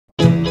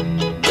Hey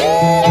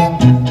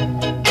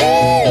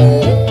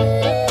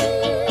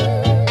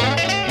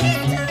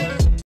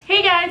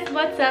guys,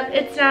 what's up?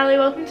 It's Natalie.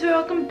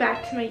 Welcome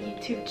back to my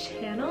YouTube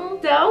channel.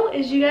 So,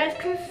 as you guys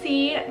can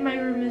see, my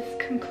room is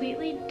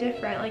completely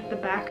different. Like the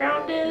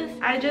background is.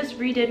 I just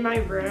redid my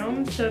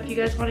room, so if you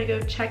guys want to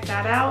go check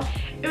that out,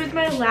 it was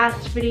my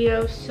last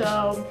video,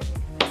 so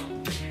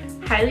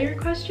highly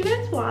request you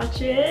guys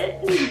watch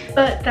it.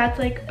 But that's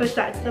like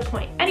besides the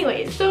point.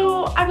 Anyway,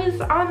 so I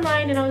was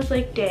online and I was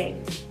like,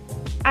 dang,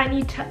 I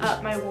need to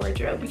up my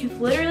wardrobe because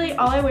literally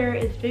all I wear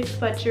is big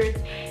sweatshirts,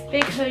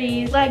 big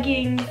hoodies,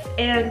 leggings,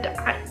 and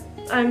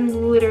I'm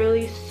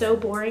literally so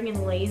boring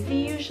and lazy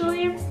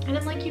usually. And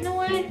I'm like, you know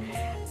what?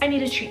 I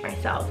need to treat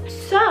myself.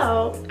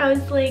 So I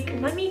was like,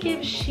 let me give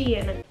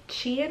Shein a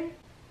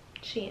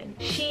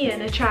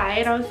try.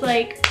 And I was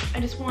like, I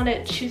just want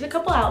to choose a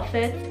couple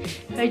outfits.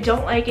 If I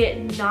don't like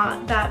it,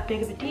 not that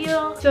big of a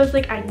deal. So I was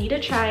like, I need to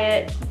try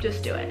it,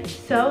 just do it.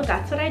 So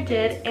that's what I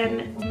did,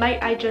 and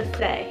might I just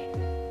say,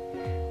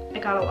 I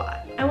got a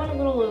lot. I went a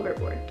little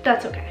overboard.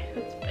 That's okay.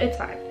 It's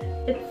fine.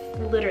 It's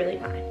literally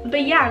fine.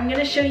 But yeah, I'm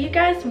gonna show you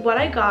guys what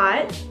I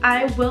got.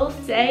 I will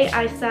say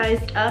I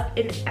sized up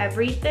in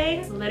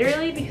everything,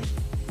 literally, because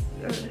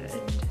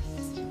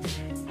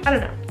I don't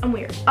know, I'm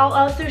weird. I'll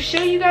also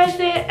show you guys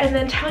it and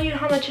then tell you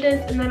how much it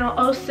is, and then I'll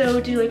also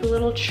do like a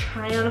little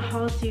try on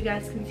haul so you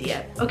guys can see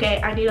it.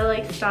 Okay, I need to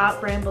like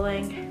stop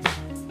rambling.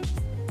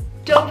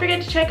 Don't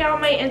forget to check out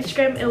my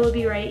Instagram, it will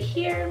be right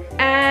here,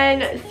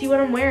 and see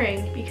what I'm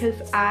wearing because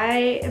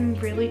I am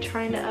really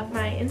trying to up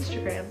my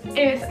Instagram.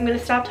 Anyways, I'm gonna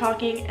stop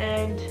talking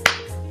and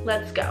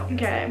let's go.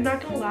 Okay, I'm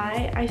not gonna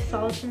lie, I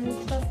saw some of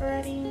the stuff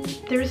already.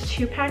 There's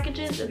 2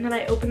 packages and then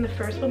I opened the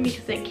first one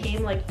because it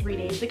came like 3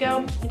 days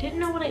ago. I didn't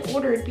know what I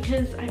ordered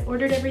because I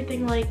ordered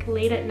everything like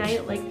late at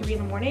night, like 3 in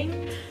the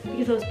morning,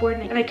 because I was bored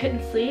and I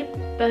couldn't sleep,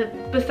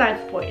 but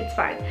besides the point, it's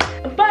fine.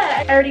 But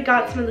I already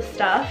got some of the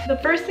stuff. The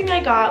first thing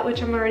I got,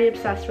 which I'm already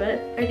obsessed with,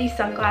 are these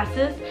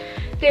sunglasses.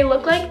 They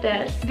look like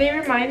this. They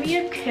remind me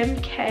of Kim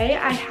K.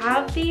 I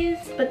have these,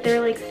 but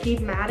they're like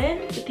Steve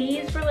Madden.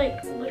 These were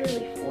like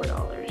literally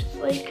 $4.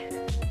 Like,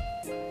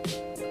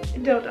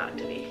 don't talk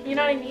to me. You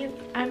know what I mean?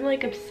 I'm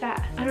like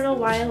obsessed. I don't know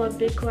why I love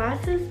big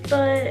glasses,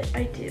 but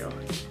I do.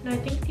 And I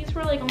think these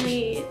were like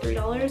only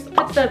 $3.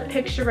 Put the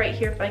picture right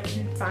here if I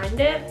can find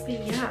it.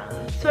 But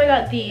yeah. So I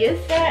got these.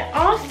 And I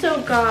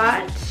also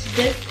got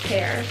this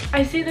pair.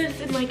 I see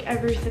this in like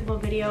every single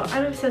video.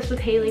 I'm obsessed with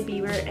Hailey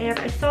Bieber, and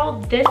I saw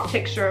this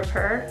picture of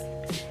her.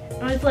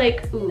 I was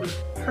like, oof,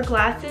 her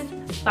glasses,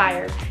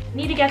 fire.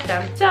 Need to get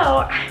them. So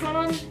I went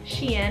on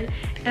Shein,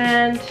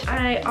 and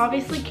I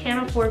obviously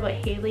can't afford what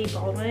Hailey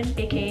Baldwin,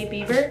 aka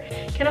Bieber,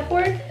 can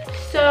afford.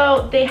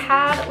 So they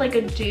had like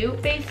a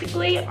dupe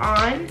basically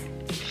on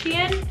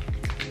Shein.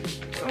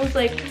 I was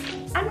like,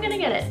 I'm gonna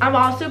get it. I'm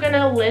also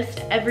gonna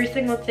list every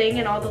single thing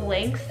and all the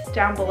links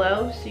down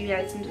below so you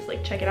guys can just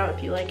like check it out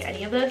if you like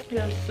any of this.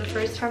 This is the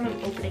first time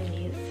I'm opening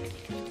these.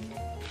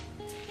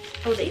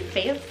 Oh, they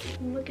fancy.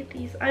 Look at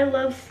these. I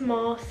love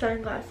small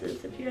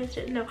sunglasses, if you guys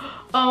didn't know.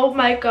 Oh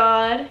my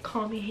god.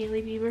 Call me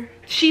Hailey Bieber.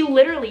 She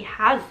literally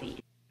has these.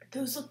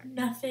 Those look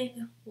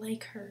nothing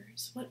like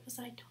hers. What was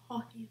I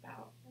talking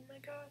about? Oh my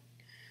god.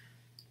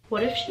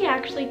 What if she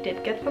actually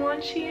did get them on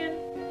Shein?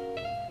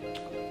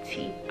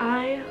 Tea.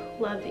 I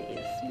love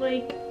these.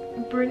 Like,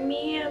 bring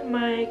me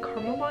my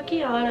caramel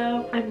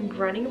macchiato. I'm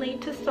running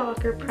late to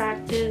soccer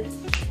practice.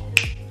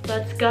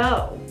 Let's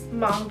go.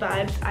 Mom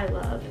vibes, I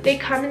love. They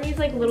come in these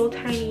like little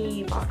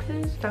tiny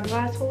boxes,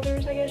 sunglass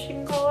holders, I guess you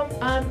can call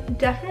them.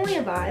 Definitely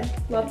a vibe.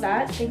 Love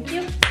that. Thank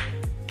you.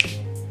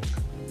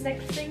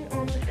 Next thing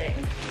on the thing.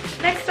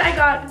 Next, I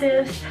got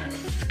this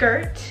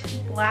skirt,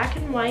 black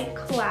and white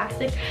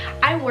classic.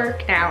 I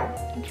work now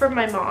for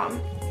my mom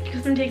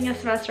because I'm taking a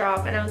semester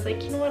off, and I was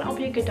like, you know what? I'll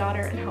be a good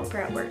daughter and help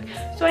her at work.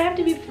 So I have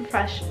to be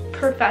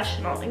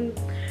professional, and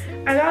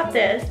I got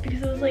this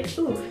because it was like,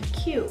 ooh,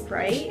 cute,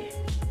 right?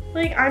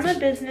 Like, I'm a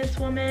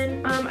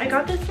businesswoman. I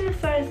got this in a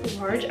size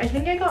large. I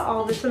think I got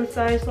all this in a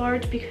size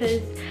large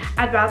because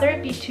I'd rather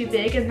it be too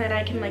big and then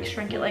I can like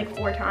shrink it like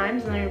 4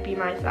 times and then it would be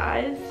my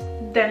size,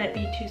 than it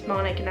be too small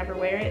and I can never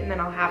wear it and then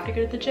I'll have to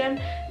go to the gym.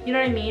 You know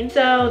what I mean?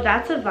 So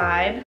that's a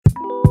vibe.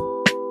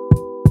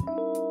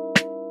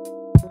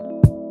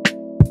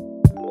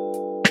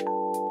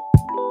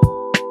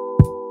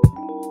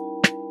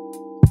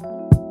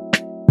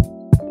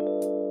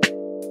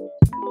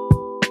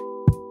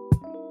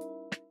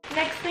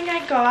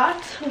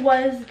 Got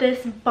was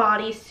this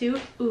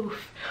bodysuit.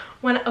 Oof.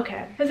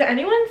 Okay, has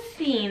anyone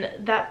seen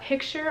that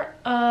picture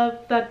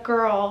of the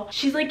girl?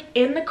 She's like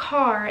in the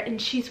car and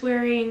she's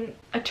wearing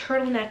a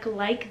turtleneck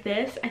like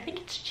this. I think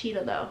it's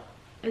cheetah though.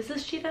 Is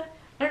this cheetah?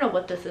 I don't know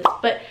what this is,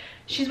 but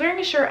she's wearing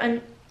a shirt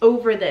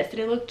over this and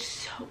it looked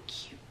so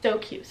cute. So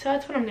cute. So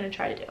that's what I'm gonna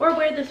try to do, or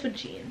wear this with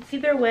jeans.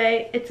 Either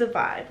way, it's a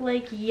vibe.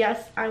 Like,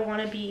 yes, I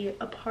want to be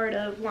a part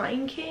of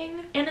Lion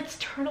King, and it's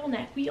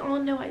turtleneck. We all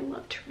know I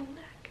love turtleneck.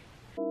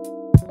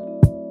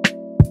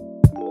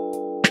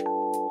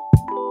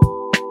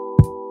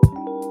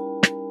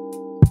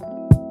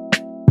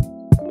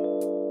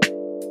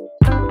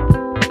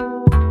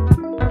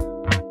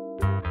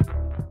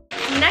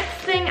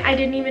 I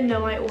didn't even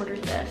know I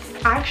ordered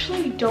this. I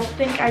actually don't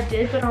think I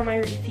did, but on my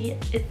receipt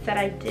it said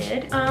I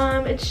did.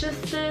 It's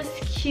just this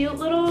cute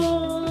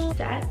little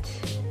set.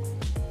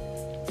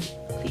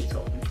 Please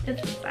hold.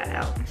 It's inside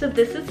out. So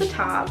this is the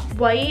top,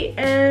 white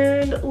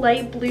and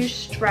light blue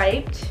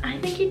striped. I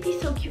think it'd be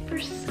so cute for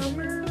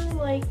summer,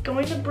 like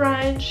going to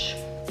brunch,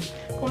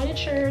 going to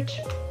church,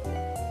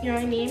 you know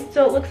what I mean?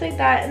 So it looks like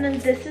that, and then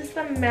this is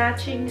the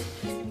matching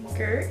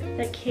skirt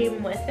that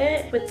came with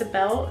it, with the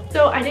belt.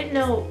 So I didn't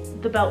know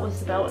the belt was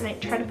the belt, and I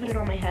tried to put it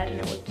on my head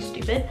and it looked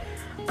stupid.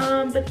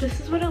 But this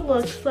is what it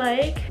looks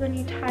like. Then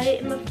you tie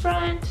it in the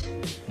front.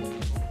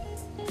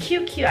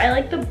 Cute. I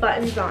like the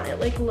buttons on it,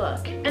 like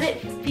look. And it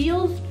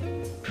feels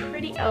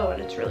pretty, oh,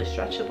 and it's really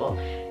stretchable.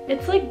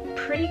 It's like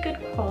pretty good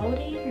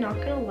quality, not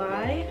gonna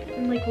lie.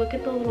 And like look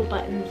at the little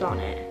buttons on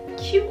it.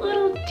 Cute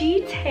little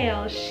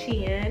detail,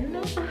 Shein.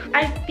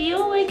 I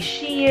feel like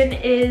Shein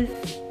is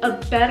a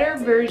better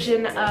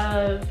version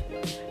of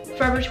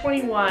Forever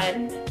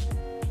 21,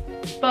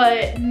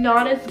 but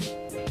not as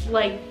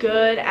like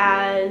good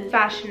as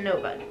Fashion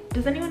Nova.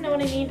 Does anyone know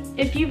what I mean?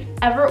 If you've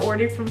ever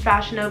ordered from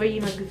Fashion Nova,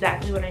 you know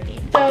exactly what I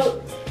mean.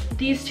 So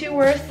these two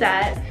were a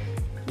set.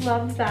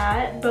 Love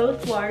that.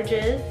 Both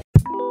larges.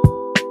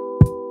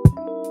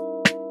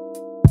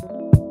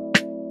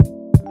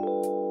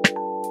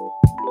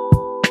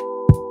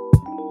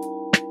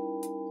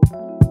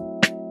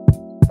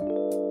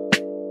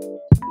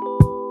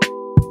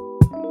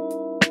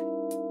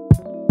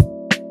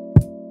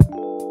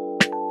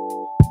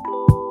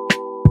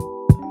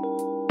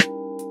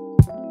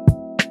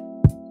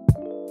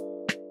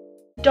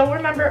 Don't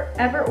remember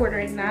ever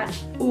ordering that.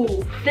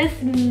 Ooh,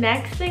 this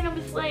next thing I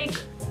was like,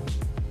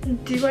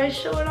 do I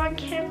show it on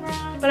camera?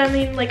 But I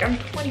mean, like, I'm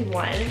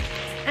 21.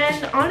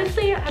 And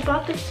honestly, I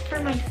bought this for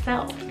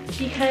myself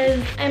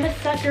because I'm a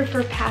sucker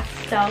for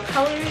pastel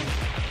colors.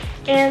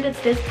 And at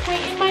this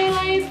point in my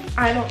life,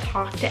 I don't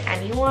talk to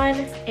anyone.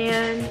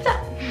 And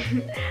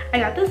so, I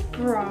got this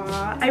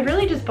bra. I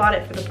really just bought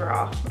it for the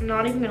bra. I'm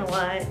not even gonna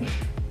lie.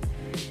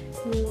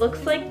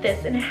 Looks like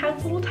this, and it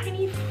has little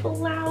tiny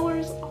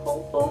flowers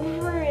all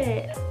over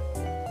it.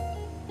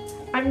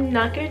 I'm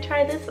not gonna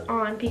try this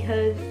on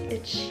because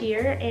it's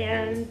sheer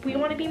and we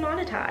want to be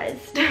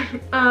monetized.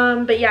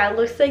 But yeah, it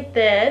looks like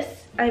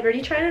this. I've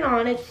already tried it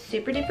on. It's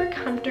super duper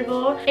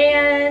comfortable,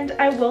 and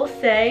I will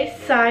say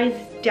size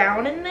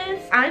down in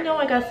this. I know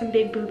I got some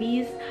big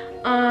boobies,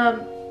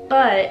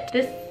 but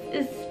this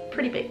is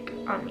pretty big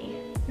on me.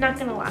 Not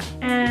gonna lie.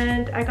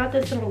 And I got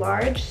this in a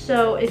large,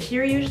 so if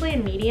you're usually a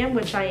medium,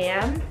 which I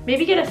am,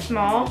 maybe get a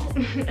small.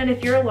 And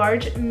if you're a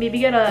large, maybe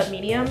get a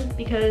medium,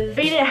 because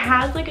I mean, it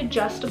has like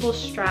adjustable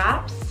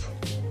straps,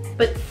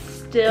 but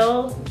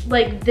still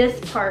like this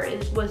part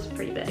was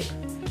pretty big.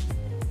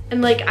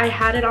 And like I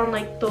had it on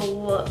like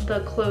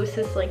the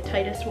closest, like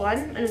tightest one,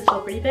 and it's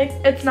still pretty big.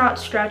 It's not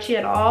stretchy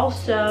at all,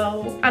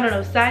 so I don't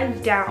know, size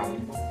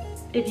down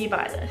if you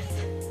buy this.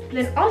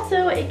 Then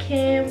also it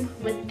came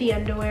with the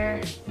underwear.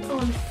 Oh,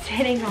 I'm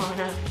sitting on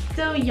them.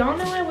 So y'all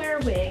know I wear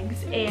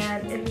wigs,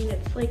 and I mean,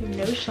 it's like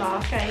no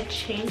shock. I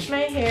change my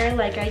hair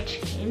like I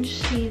change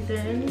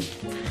seasons.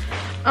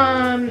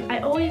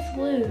 I always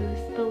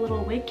lose the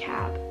little wig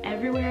cap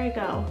everywhere I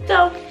go.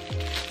 So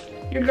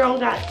your girl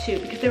got two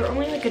because they were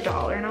only like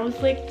 $1, and I was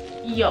like,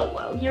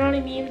 YOLO, you know what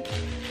I mean?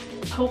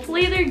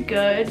 Hopefully they're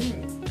good.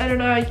 I don't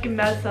know how you can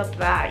mess up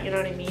that, you know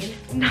what I mean?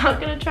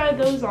 Not gonna try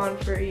those on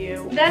for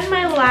you. Then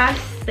my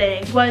last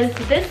thing was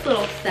this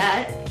little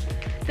set.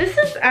 This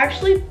is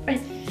actually, I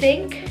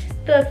think,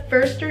 the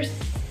first or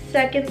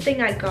second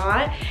thing I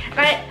got. And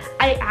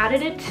I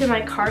added it to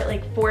my cart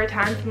like 4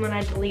 times, and then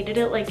I deleted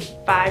it like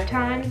 5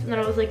 times. And then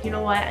I was like, you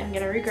know what? I'm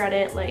gonna regret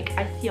it. Like,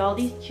 I see all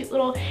these cute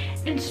little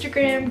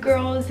Instagram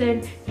girls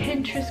and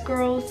Pinterest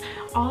girls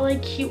all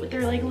like cute with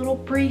their like little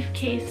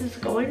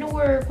briefcases going to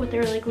work with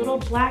their like little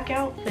black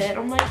outfit.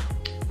 I'm like,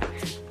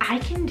 I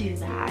can do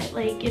that.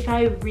 Like, if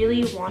I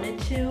really wanted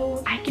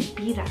to, I could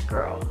be that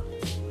girl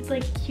with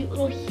like cute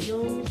little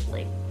heels,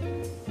 like,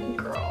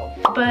 girl.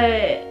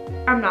 But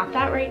I'm not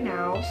that right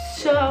now,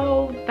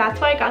 so that's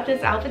why I got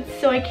this outfit,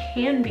 so I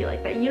can be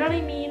like that, you know what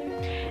I mean?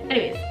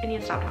 Anyways, I need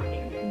to stop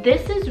talking.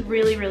 This is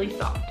really, really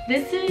soft.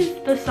 This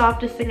is the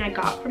softest thing I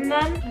got from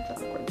them.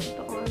 That's awkward, like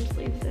the arm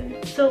sleeves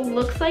in. So it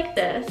looks like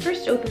this.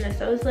 First open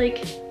this, I was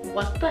like,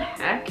 what the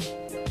heck?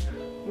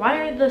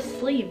 Why are the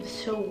sleeves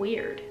so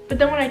weird? But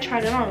then when I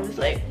tried it on, I was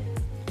like,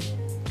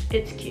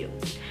 it's cute.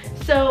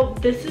 So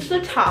this is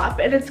the top,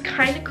 and it's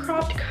kind of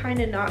cropped, kind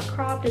of not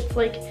cropped. It's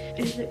like,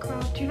 is it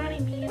cropped? Do you know what I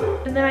mean?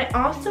 And then I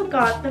also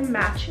got the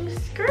matching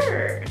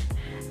skirt,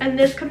 and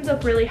this comes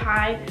up really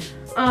high.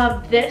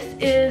 This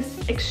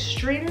is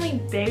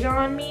extremely big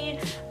on me,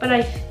 but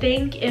I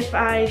think if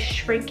I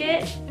shrink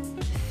it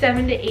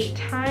 7 to 8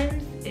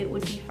 times, it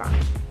would be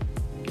fine.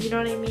 You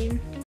know what I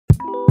mean?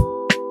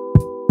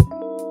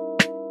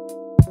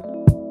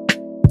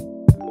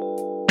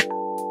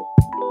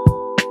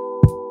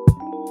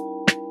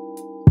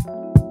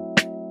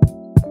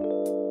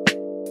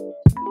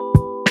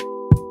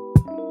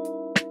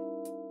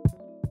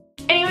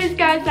 anyways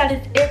guys, that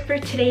is it for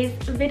today's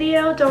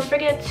video. Don't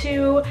forget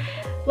to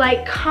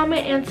like,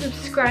 comment, and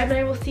subscribe, and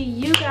I will see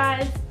you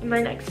guys in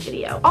my next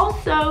video.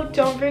 Also,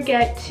 don't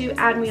forget to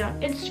add me on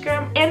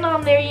Instagram, and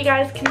on there you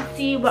guys can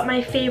see what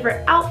my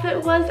favorite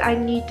outfit was. I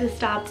need to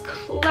stop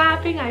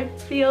clapping. I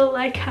feel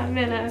like I'm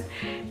in a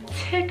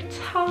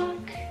TikTok.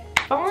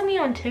 Follow me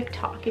on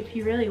TikTok if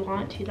you really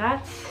want to.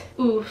 That's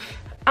oof.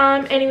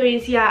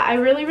 Anyways, yeah, I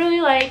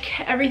really like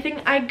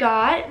everything I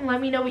got. Let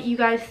me know what you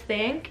guys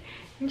think.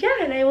 Yeah,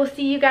 and I will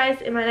see you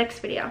guys in my next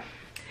video.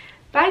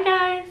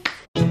 Bye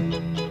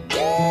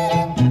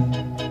guys.